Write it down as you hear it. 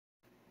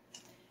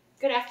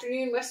Good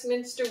afternoon,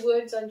 Westminster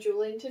Woods on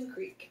Julington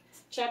Creek.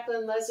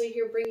 Chaplain Leslie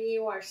here bringing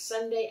you our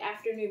Sunday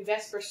afternoon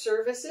Vespers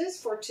services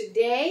for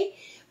today,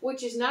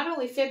 which is not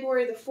only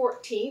February the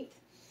 14th,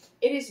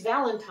 it is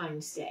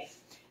Valentine's Day.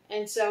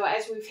 And so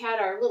as we've had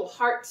our little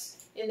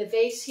hearts in the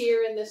vase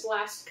here in this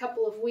last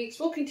couple of weeks,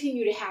 we'll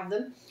continue to have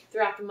them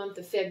throughout the month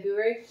of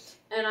February.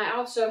 And I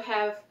also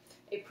have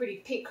a pretty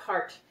pink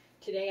heart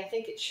today. I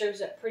think it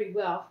shows up pretty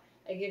well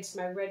against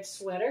my red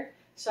sweater.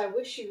 So I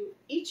wish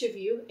each of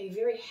you a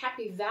very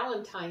happy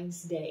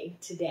Valentine's Day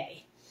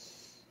today.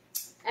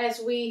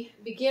 As we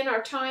begin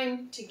our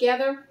time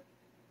together,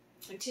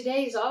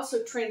 today is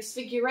also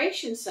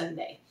Transfiguration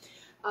Sunday,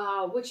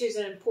 which is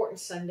an important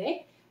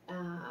Sunday,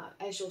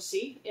 as you'll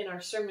see in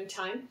our sermon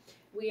time.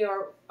 We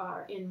are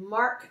in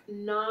Mark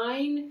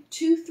 9,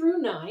 2 through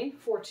 9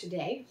 for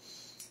today.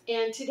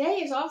 And today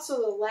is also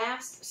the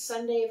last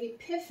Sunday of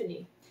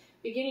Epiphany.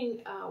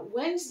 Beginning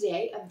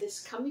Wednesday of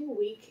this coming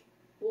week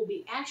will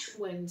be Ash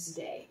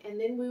Wednesday, and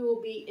then we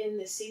will be in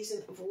the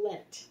season of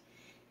Lent.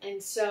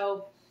 And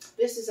so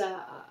this is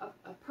a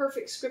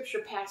perfect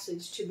scripture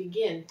passage to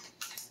begin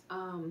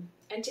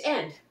and to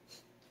end.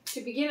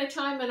 To begin a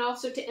time and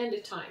also to end a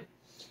time.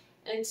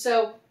 And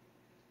so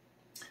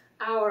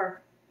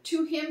our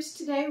two hymns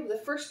today, the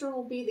first one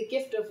will be The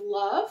Gift of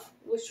Love,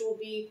 which will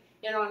be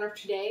in honor of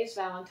today as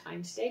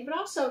Valentine's Day, but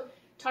also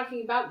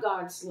talking about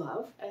God's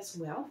love as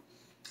well.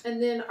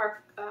 And then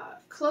our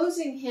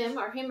closing hymn,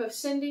 our hymn of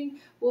sending,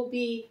 will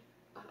be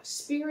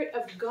Spirit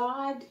of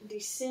God,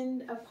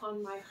 Descend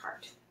Upon My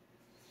Heart.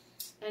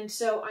 And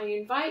so I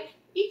invite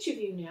each of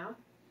you now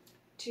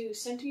to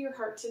center your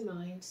hearts and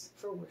minds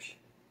for worship.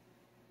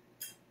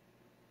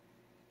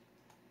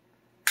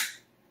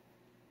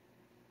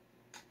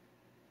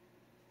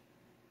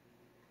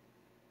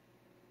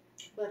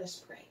 Let us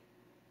pray.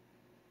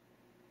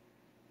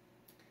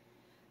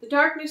 The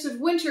darkness of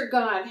winter,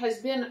 God, has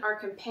been our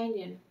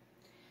companion.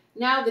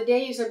 Now the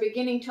days are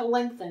beginning to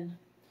lengthen.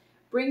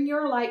 Bring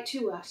your light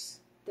to us,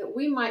 that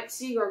we might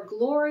see your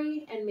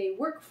glory and may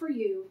work for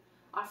you,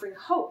 offering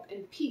hope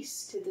and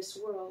peace to this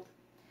world.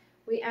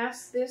 We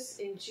ask this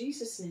in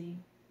Jesus'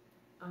 name.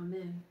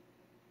 Amen.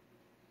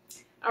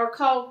 Our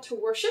call to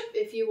worship,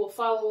 if you will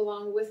follow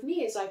along with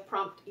me as I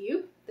prompt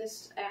you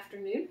this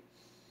afternoon.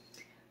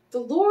 The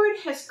Lord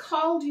has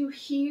called you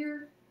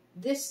here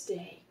this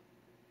day.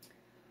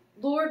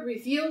 Lord,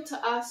 reveal to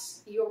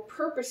us your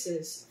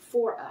purposes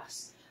for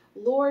us.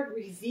 Lord,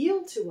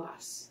 reveal to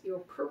us your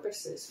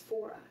purposes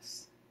for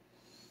us.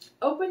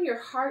 Open your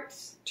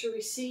hearts to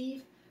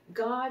receive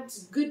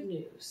God's good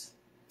news.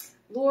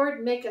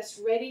 Lord, make us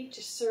ready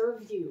to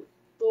serve you.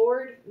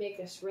 Lord, make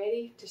us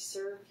ready to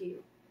serve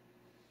you.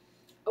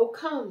 O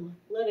come,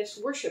 let us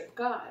worship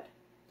God.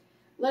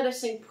 Let us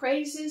sing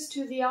praises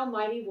to the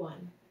Almighty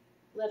One.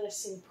 Let us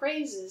sing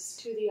praises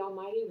to the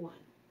Almighty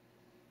One.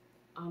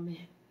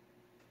 Amen.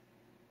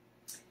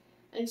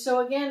 And so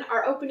again,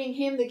 our opening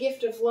hymn, The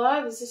Gift of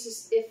Love,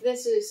 if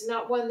this is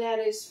not one that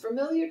is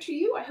familiar to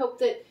you, I hope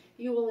that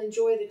you will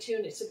enjoy the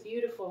tune. It's a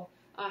beautiful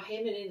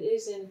hymn, and it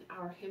is in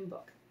our hymn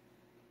book.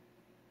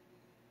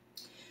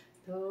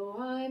 Though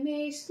I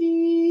may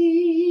speak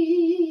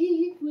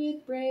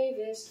with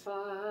bravest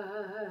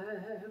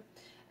fire,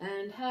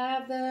 and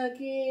have the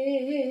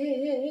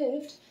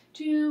gift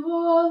to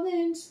all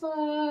inspire,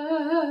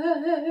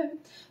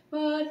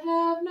 but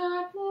have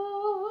not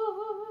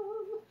love,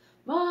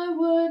 my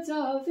words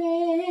are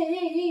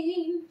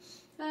vain,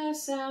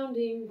 as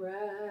sounding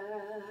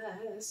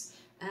brass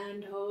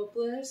and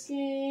hopeless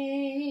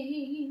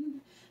gain.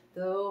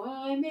 Though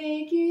I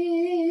may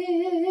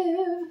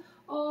give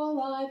all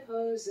I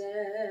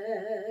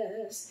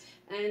possess,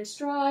 and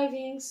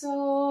striving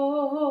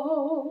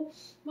so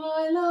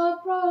my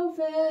love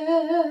profess,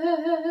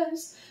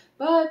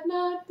 but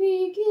not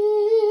be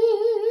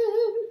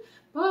given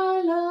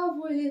by love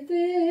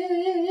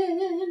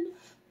within,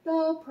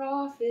 the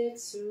prophet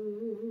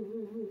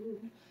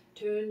soon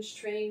turns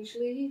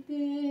strangely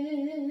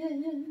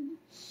thin.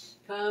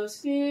 Come,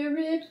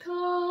 Spirit,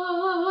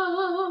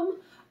 come,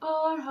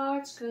 our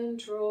hearts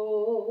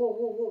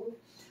control.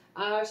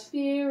 Our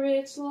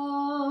spirits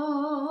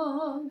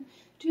long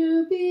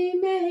to be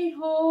made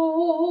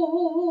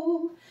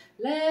whole.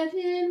 Let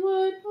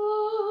inward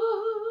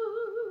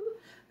love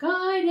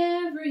guide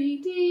every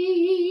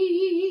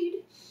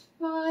deed.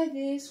 By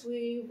this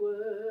we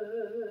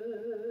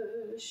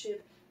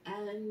worship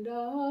and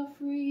are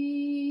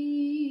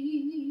freed.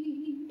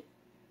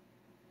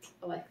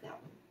 I like that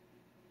one.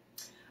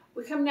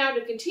 We come now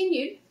to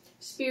continued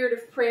spirit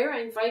of prayer. I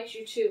invite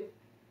you to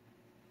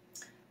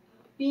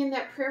be in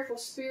that prayerful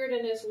spirit,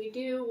 and as we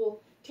do, we'll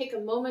take a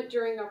moment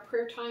during our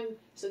prayer time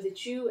so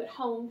that you at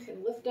home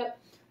can lift up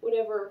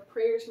whatever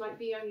prayers might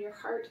be on your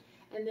heart,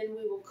 and then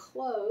we will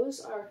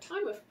close our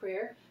time of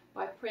prayer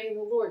by praying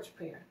the Lord's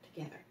Prayer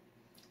together.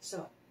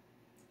 So,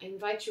 I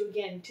invite you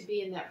again to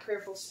be in that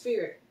prayerful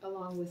spirit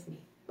along with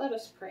me. Let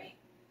us pray.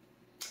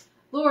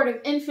 Lord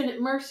of infinite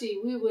mercy,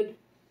 we would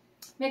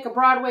make a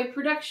Broadway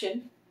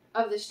production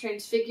of this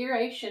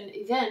Transfiguration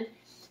event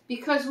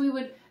because we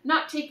would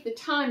not take the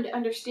time to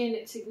understand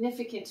its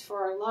significance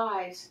for our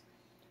lives.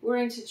 We're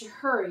in such a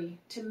hurry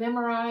to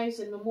memorize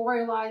and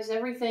memorialize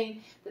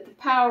everything that the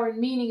power and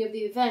meaning of the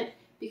event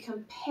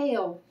become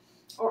pale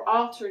or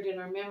altered in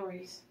our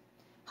memories.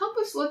 Help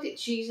us look at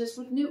Jesus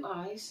with new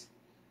eyes,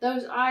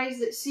 those eyes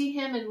that see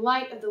him in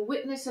light of the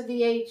witness of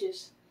the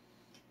ages,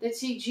 that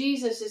see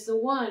Jesus as the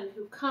one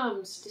who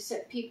comes to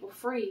set people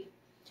free,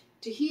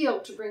 to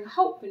heal, to bring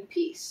hope and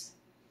peace.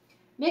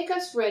 Make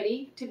us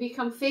ready to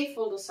become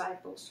faithful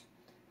disciples,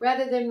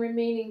 rather than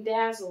remaining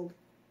dazzled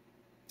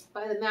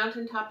by the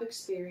mountaintop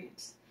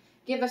experience.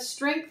 Give us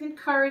strength and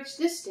courage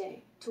this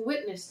day to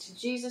witness to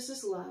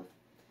Jesus' love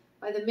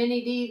by the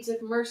many deeds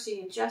of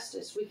mercy and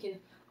justice we can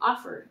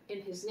offer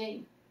in his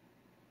name.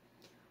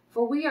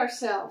 For we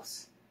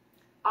ourselves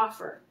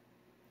offer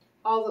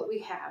all that we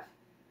have.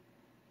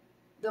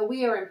 Though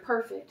we are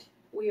imperfect,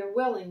 we are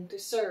willing to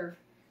serve.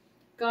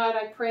 God,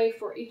 I pray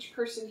for each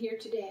person here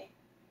today,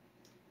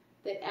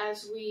 that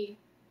as we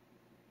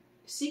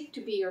seek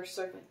to be your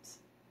servants,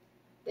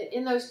 that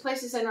in those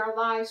places in our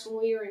lives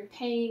when we are in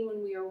pain,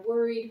 when we are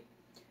worried,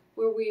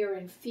 where we are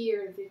in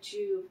fear, that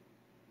you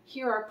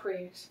hear our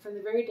prayers from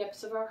the very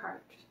depths of our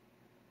heart.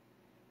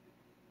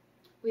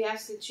 We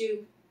ask that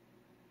you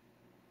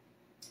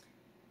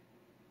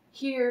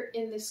hear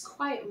in this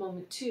quiet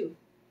moment too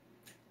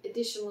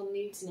additional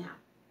needs now.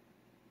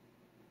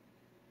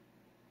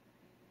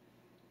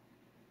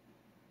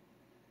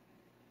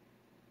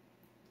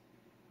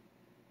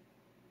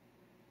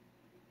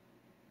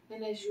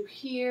 And as you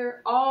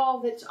hear all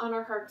that's on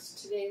our hearts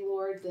today,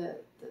 Lord, the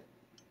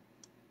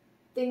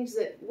things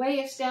that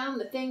weigh us down,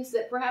 the things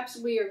that perhaps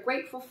we are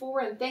grateful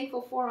for and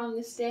thankful for on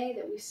this day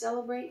that we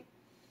celebrate,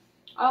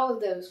 all of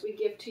those we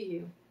give to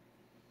you.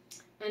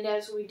 And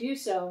as we do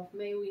so,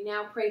 may we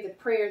now pray the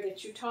prayer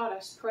that you taught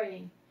us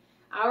praying.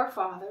 Our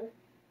Father,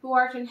 who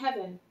art in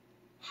heaven,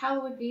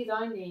 hallowed be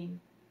thy name.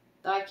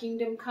 Thy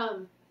kingdom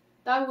come,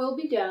 thy will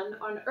be done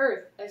on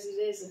earth as it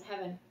is in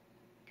heaven.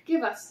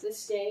 Give us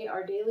this day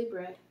our daily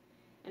bread,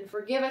 and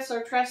forgive us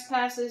our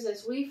trespasses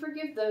as we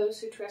forgive those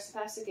who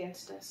trespass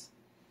against us.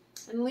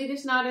 And lead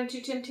us not into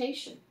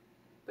temptation,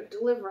 but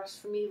deliver us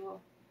from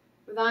evil.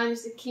 For thine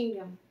is the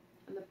kingdom,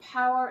 and the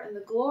power, and the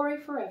glory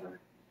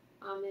forever.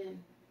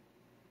 Amen.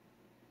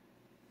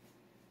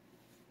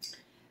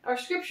 Our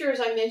scripture, as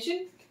I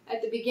mentioned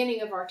at the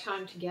beginning of our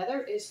time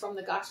together, is from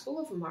the Gospel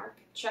of Mark,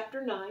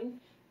 chapter 9,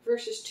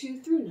 verses 2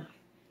 through 9.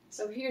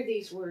 So hear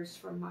these words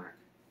from Mark.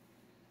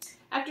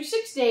 After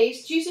 6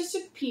 days, Jesus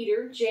took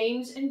Peter,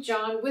 James, and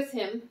John with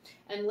him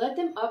and led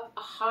them up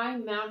a high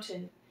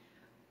mountain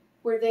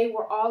where they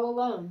were all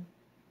alone.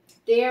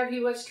 There he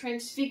was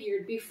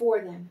transfigured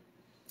before them.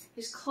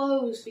 His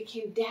clothes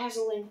became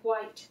dazzling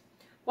white,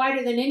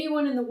 whiter than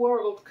anyone in the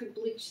world could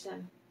bleach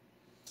them.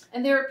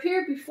 And there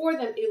appeared before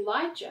them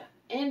Elijah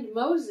and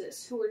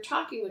Moses, who were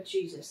talking with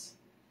Jesus.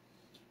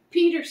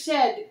 Peter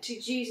said to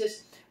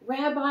Jesus,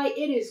 "Rabbi,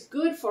 it is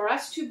good for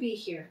us to be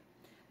here.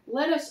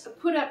 Let us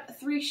put up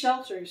 3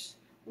 shelters,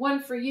 one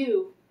for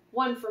you,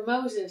 one for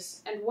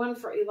Moses, and one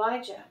for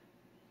Elijah."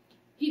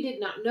 He did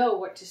not know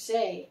what to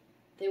say.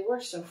 They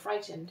were so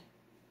frightened.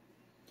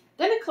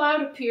 Then a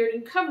cloud appeared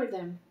and covered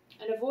them,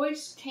 and a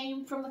voice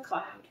came from the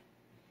cloud.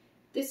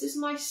 "This is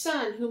my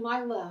son whom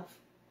I love.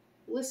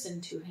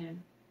 Listen to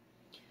him."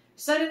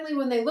 Suddenly,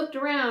 when they looked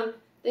around,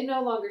 they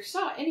no longer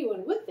saw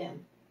anyone with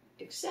them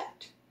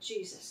except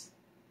Jesus.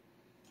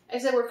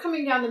 As they were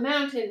coming down the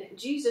mountain,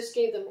 Jesus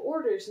gave them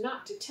orders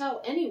not to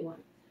tell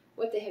anyone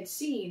what they had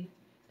seen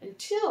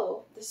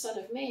until the Son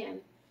of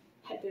Man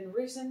had been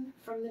risen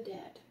from the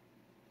dead.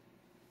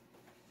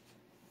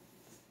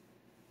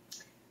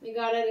 May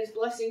God add his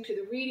blessing to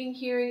the reading,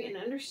 hearing, and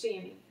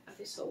understanding of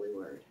his holy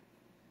word.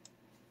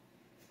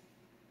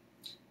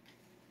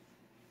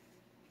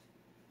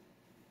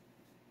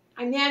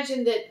 I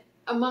imagine that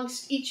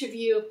amongst each of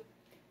you,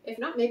 if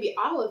not maybe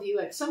all of you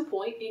at some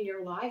point in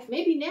your life,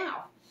 maybe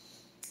now,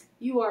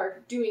 you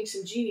are doing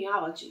some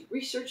genealogy,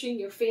 researching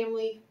your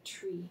family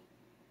tree.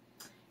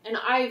 And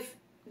I've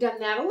done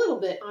that a little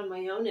bit on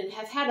my own and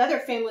have had other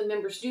family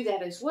members do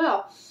that as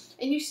well.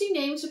 And you see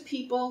names of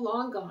people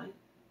long gone.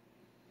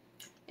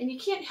 And you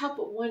can't help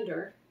but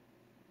wonder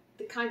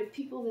the kind of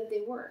people that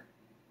they were.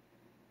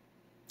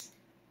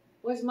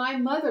 Was my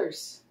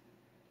mother's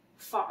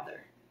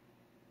father,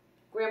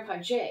 Grandpa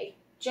J.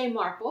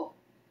 Marple,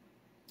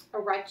 a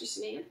righteous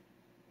man?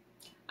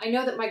 I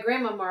know that my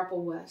Grandma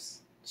Marple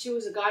was. She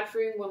was a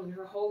God-fearing woman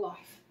her whole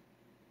life.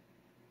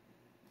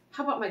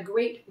 How about my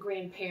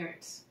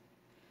great-grandparents?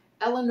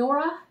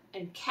 Eleonora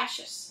and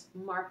Cassius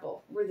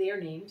Marple were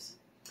their names.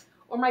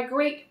 Or my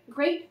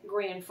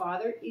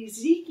great-great-grandfather,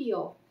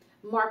 Ezekiel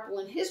Marple,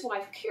 and his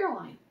wife,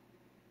 Caroline.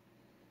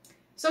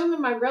 Some of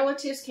my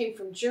relatives came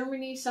from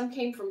Germany, some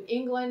came from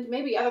England,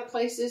 maybe other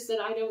places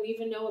that I don't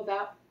even know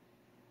about.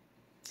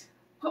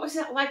 What was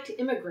that like to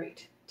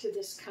immigrate to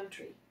this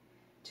country?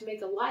 To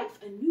make a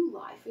life, a new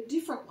life, a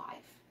different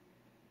life?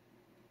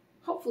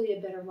 Hopefully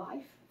a better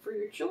life for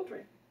your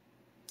children.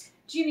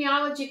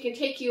 Genealogy can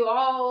take you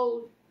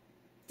all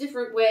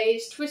different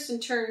ways, twists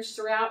and turns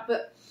throughout,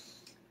 but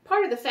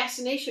part of the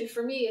fascination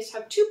for me is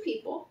how two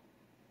people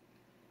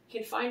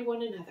can find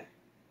one another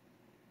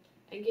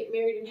and get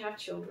married and have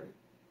children,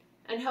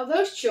 and how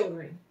those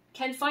children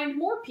can find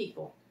more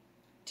people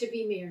to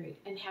be married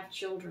and have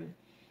children,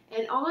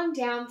 and on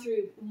down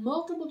through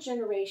multiple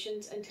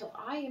generations until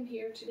I am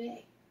here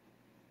today.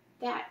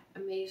 That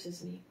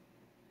amazes me.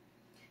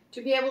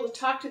 To be able to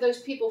talk to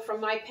those people from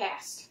my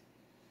past.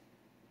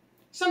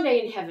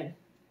 Someday in heaven,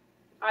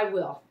 I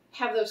will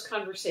have those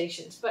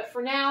conversations. But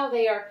for now,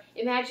 they are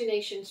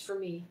imaginations for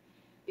me,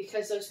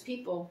 because those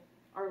people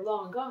are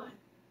long gone.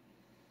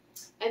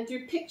 And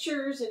through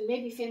pictures and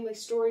maybe family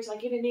stories, I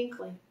get an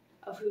inkling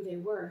of who they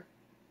were.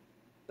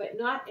 But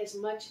not as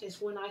much as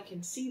when I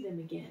can see them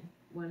again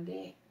one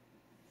day.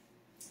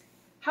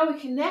 How we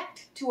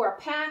connect to our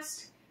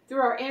past through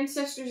our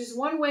ancestors is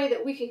one way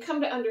that we can come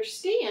to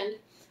understand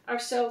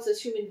ourselves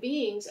as human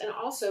beings and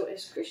also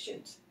as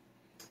Christians.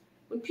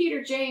 When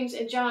Peter, James,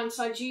 and John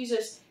saw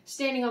Jesus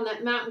standing on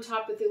that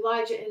mountaintop with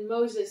Elijah and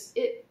Moses,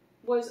 it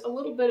was a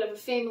little bit of a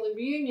family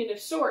reunion of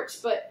sorts,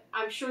 but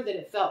I'm sure that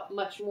it felt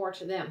much more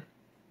to them.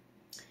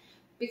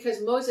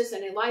 Because Moses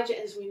and Elijah,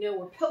 as we know,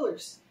 were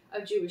pillars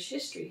of Jewish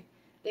history.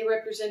 They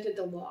represented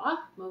the law,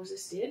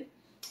 Moses did,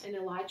 and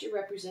Elijah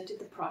represented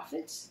the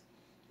prophets,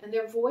 and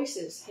their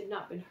voices had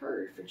not been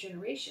heard for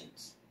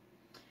generations.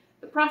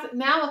 The prophet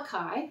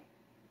Malachi,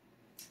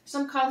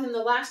 some call him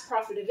the last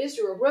prophet of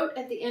Israel, wrote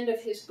at the end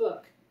of his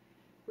book,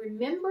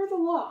 "Remember the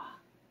law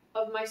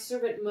of my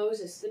servant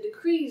Moses, the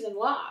decrees and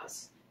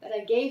laws that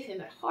I gave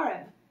him at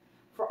Horeb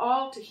for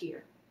all to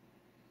hear.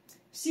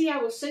 See, I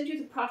will send you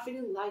the prophet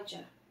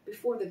Elijah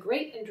before the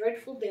great and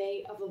dreadful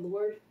day of the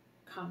Lord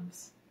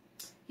comes.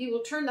 He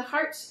will turn the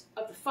hearts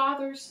of the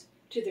fathers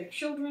to their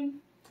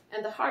children,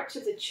 and the hearts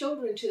of the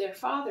children to their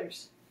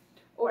fathers,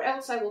 or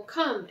else I will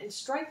come and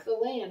strike the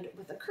land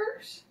with a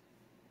curse."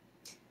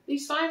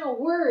 These final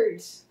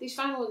words, these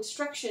final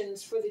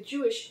instructions for the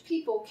Jewish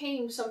people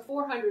came some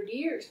 400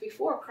 years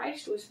before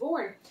Christ was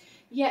born,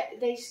 yet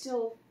they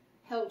still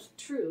held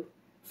true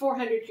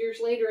 400 years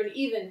later and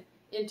even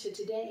into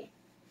today.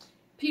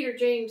 Peter,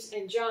 James,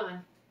 and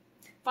John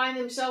find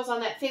themselves on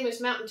that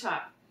famous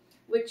mountaintop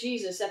with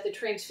Jesus at the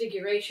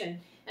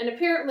Transfiguration, and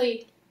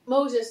apparently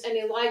Moses and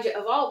Elijah,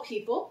 of all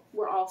people,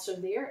 were also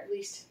there. At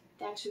least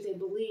that's who they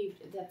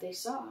believed that they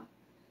saw.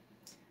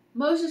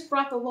 Moses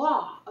brought the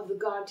law of the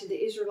God to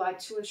the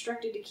Israelites, who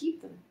instructed to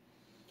keep them.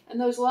 And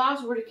those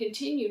laws were to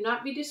continue,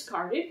 not be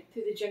discarded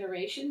through the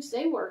generations.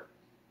 They were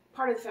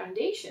part of the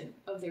foundation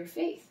of their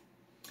faith.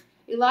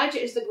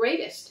 Elijah is the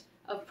greatest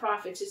of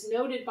prophets, is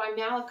noted by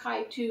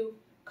Malachi to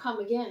come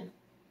again.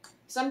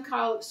 Some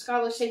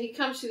scholars say he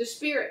comes through the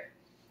spirit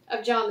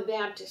of John the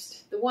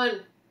Baptist, the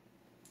one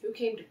who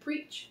came to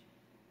preach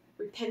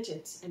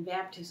repentance and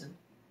baptism.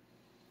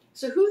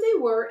 So who they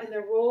were and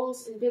their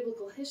roles in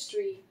biblical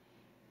history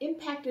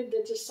impacted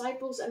the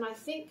disciples, and I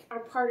think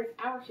are part of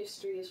our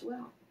history as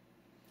well.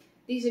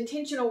 These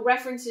intentional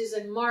references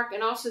in Mark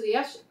and also the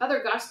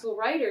other gospel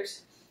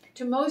writers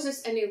to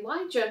Moses and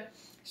Elijah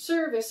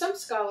serve, as some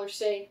scholars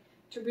say,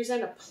 to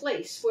present a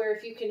place where,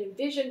 if you can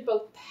envision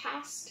both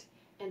past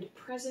and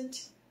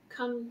present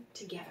come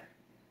together.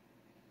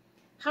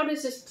 How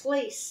does this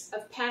place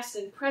of past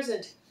and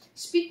present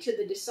speak to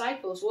the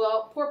disciples?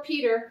 Well, poor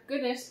Peter,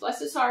 goodness, bless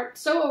his heart,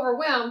 so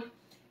overwhelmed,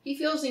 he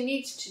feels he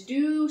needs to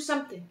do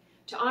something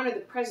to honor the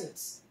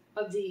presence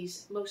of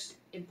these most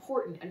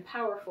important and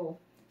powerful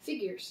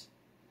figures.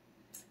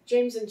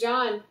 James and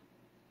John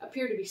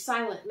appear to be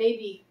silent,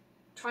 maybe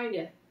trying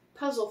to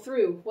puzzle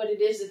through what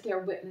it is that they're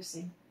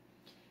witnessing.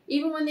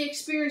 Even when the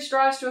experience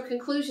draws to a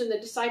conclusion, the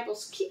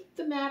disciples keep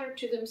the matter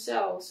to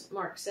themselves,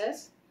 Mark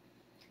says.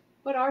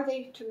 What are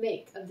they to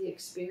make of the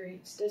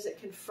experience? Does it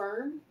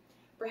confirm,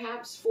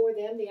 perhaps for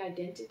them, the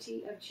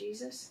identity of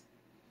Jesus?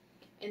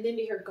 And then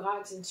to hear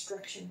God's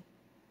instruction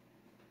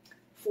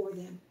for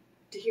them.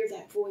 To hear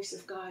that voice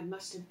of God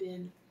must have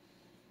been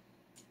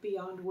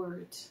beyond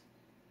words.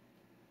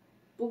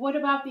 But what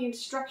about the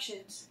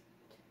instructions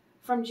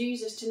from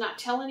Jesus to not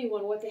tell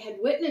anyone what they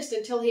had witnessed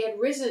until he had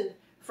risen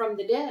from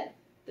the dead?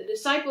 The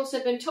disciples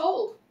had been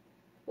told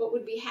what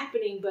would be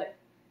happening, but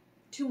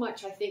too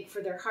much, I think,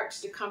 for their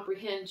hearts to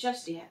comprehend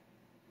just yet.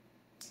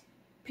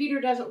 Peter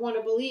doesn't want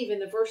to believe in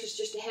the verses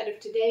just ahead of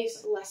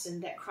today's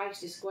lesson that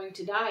Christ is going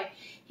to die.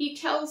 He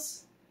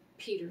tells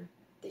Peter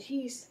that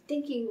he's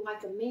thinking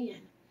like a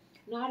man,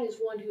 not as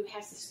one who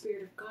has the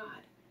Spirit of God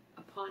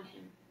upon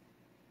him.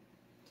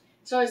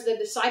 So as the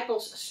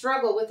disciples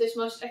struggle with this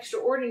most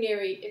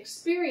extraordinary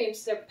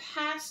experience, their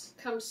past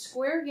comes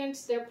square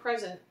against their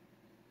present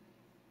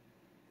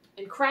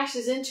and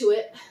crashes into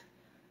it,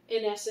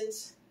 in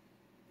essence,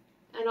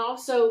 and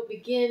also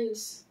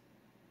begins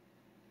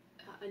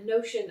a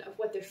notion of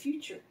what their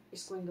future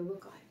is going to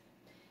look like.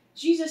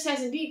 Jesus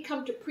has indeed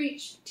come to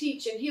preach,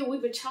 teach, and heal.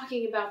 We've been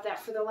talking about that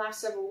for the last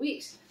several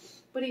weeks.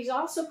 But he's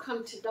also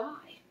come to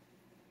die.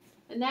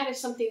 And that is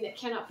something that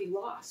cannot be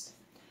lost.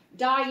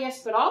 Die,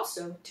 yes, but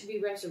also to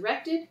be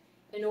resurrected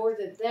in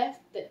order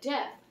that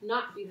death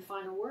not be the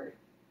final word.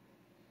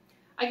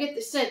 I get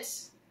the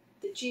sense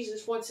that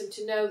Jesus wants him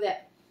to know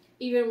that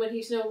even when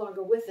he's no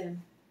longer with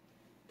them,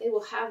 they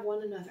will have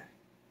one another.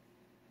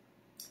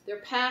 Their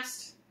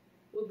past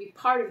will be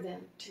part of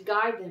them to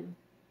guide them,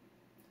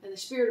 and the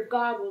Spirit of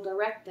God will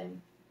direct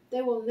them.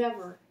 They will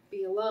never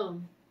be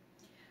alone.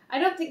 I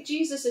don't think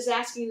Jesus is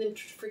asking them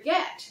to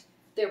forget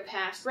their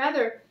past.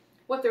 Rather,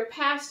 what their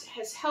past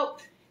has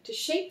helped to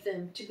shape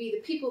them to be the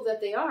people that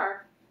they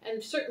are,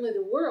 and certainly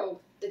the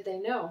world that they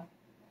know.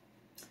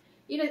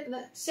 Yet at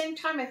the same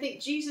time, I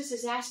think Jesus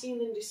is asking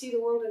them to see the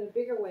world in a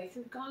bigger way,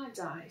 through God's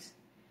eyes,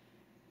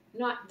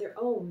 not their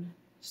own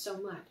so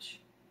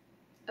much.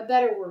 A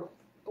better world,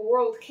 a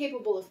world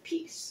capable of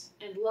peace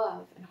and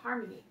love and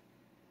harmony.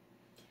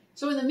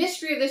 So in the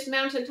mystery of this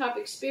mountaintop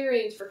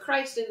experience for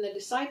Christ and the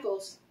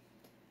disciples,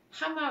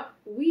 how might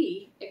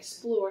we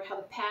explore how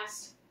the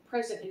past,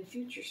 present, and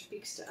future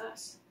speaks to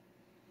us?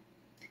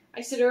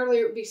 I said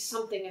earlier it would be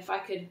something if I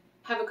could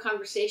have a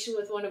conversation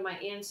with one of my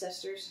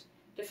ancestors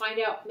to find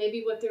out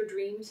maybe what their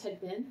dreams had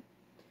been,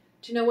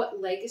 to know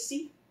what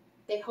legacy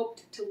they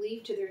hoped to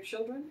leave to their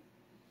children,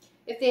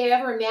 if they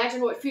ever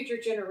imagined what future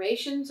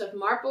generations of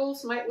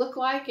Marples might look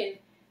like and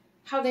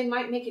how they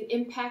might make an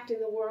impact in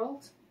the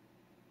world.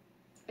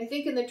 I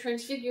think in the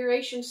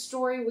Transfiguration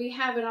story we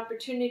have an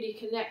opportunity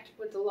to connect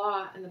with the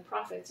law and the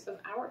prophets of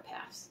our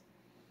past,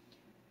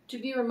 to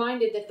be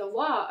reminded that the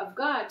law of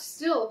God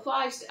still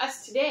applies to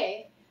us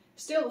today,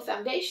 still the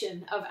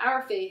foundation of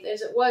our faith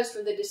as it was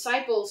for the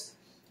disciples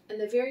and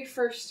the very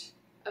first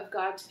of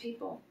God's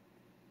people.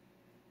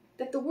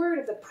 That the word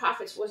of the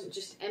prophets wasn't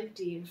just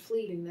empty and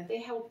fleeting, that they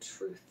held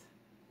truth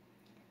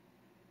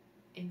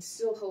and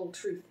still hold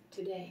truth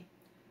today.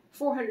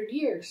 400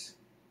 years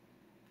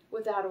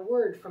without a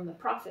word from the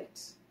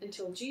prophets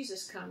until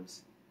Jesus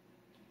comes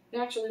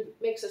naturally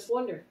makes us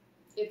wonder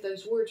if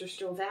those words are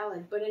still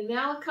valid. But in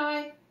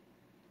Malachi,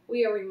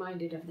 we are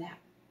reminded of that.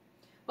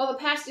 While the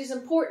past is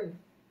important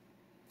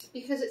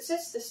because it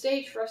sets the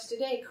stage for us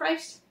today,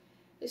 Christ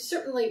is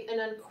certainly and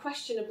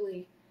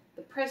unquestionably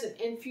the present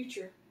and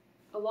future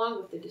along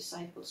with the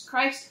disciples.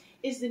 Christ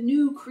is the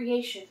new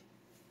creation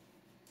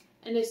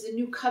and is the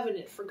new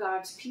covenant for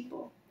God's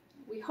people.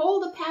 We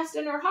hold the past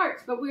in our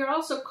hearts, but we are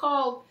also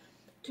called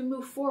to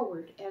move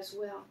forward as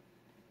well.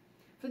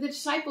 For the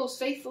disciples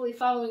faithfully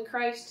following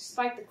Christ,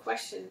 despite the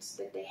questions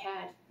that they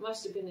had,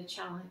 must have been a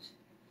challenge.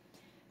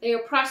 They are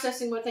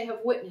processing what they have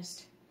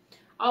witnessed.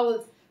 All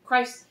of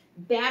Christ's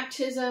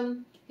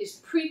baptism, his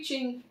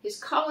preaching, his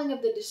calling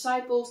of the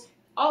disciples,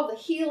 all the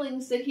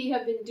healings that he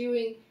had been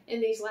doing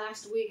in these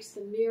last weeks,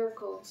 the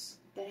miracles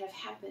that have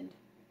happened.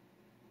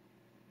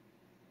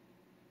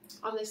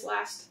 On this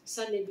last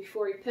Sunday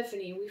before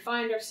Epiphany, we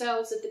find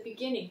ourselves at the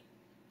beginning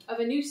of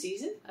a new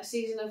season, a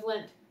season of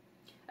Lent,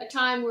 a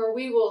time where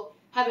we will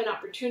have an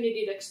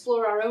opportunity to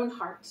explore our own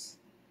hearts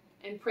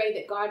and pray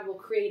that God will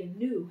create a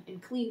new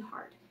and clean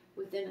heart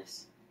within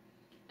us.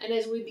 And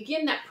as we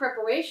begin that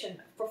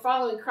preparation for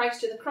following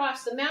Christ to the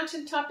cross, the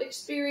mountaintop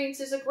experience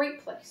is a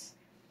great place.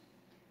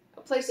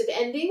 A place of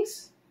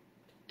endings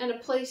and a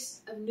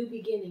place of new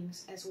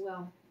beginnings as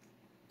well.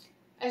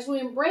 As we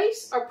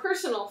embrace our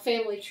personal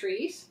family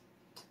trees,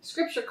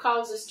 Scripture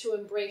calls us to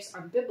embrace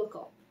our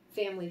biblical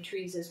family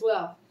trees as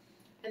well.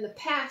 And the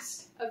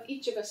past of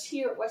each of us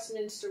here at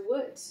Westminster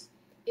Woods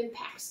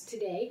impacts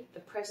today, the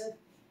present,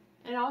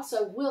 and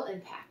also will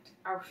impact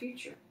our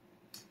future.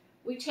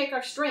 We take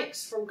our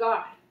strengths from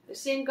God, the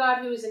same God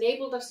who has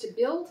enabled us to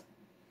build,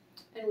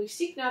 and we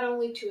seek not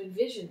only to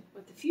envision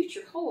what the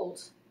future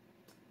holds,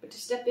 but to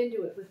step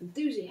into it with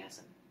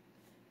enthusiasm,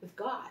 with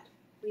God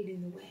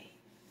leading the way.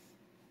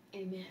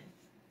 Amen.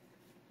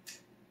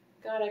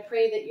 God, I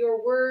pray that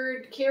your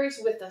word carries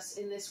with us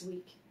in this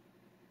week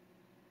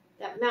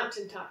that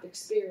mountaintop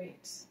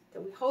experience,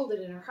 that we hold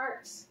it in our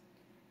hearts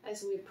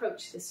as we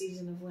approach the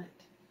season of Lent.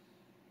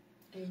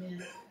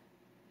 Amen.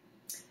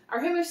 Our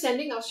hymn of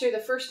sending, I'll share the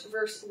first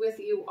verse with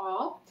you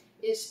all,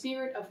 is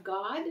Spirit of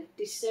God,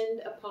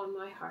 descend upon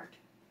my heart.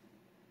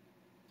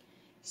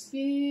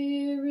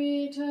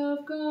 Spirit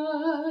of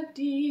God,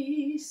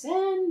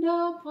 descend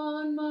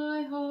upon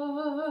my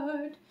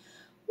heart.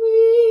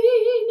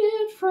 Wean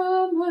it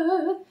from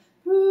earth,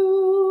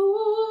 through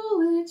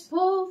all its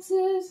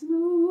pulses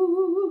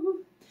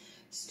move.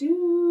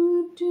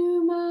 Stoop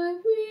to my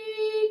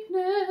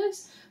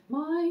weakness,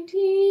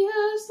 mighty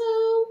as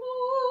thou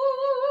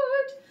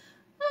art,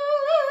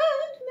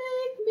 and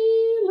make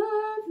me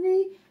love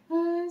thee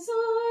as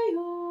I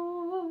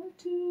ought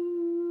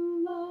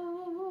to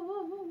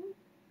love.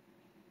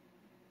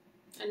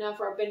 And now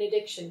for our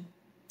benediction.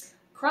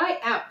 Cry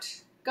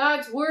out.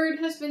 God's word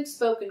has been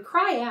spoken.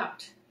 Cry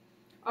out.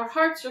 Our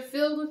hearts are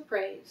filled with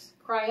praise.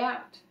 Cry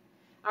out.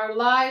 Our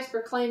lives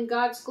proclaim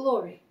God's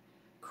glory.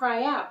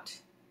 Cry out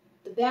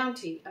the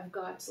bounty of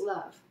God's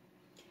love.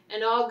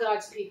 And all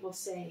God's people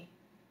say,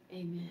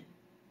 Amen.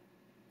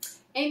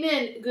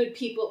 Amen, good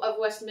people of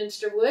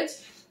Westminster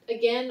Woods.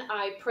 Again,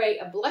 I pray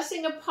a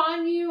blessing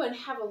upon you and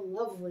have a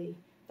lovely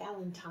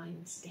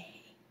Valentine's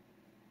Day.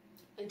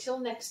 Until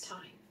next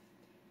time,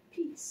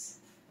 peace.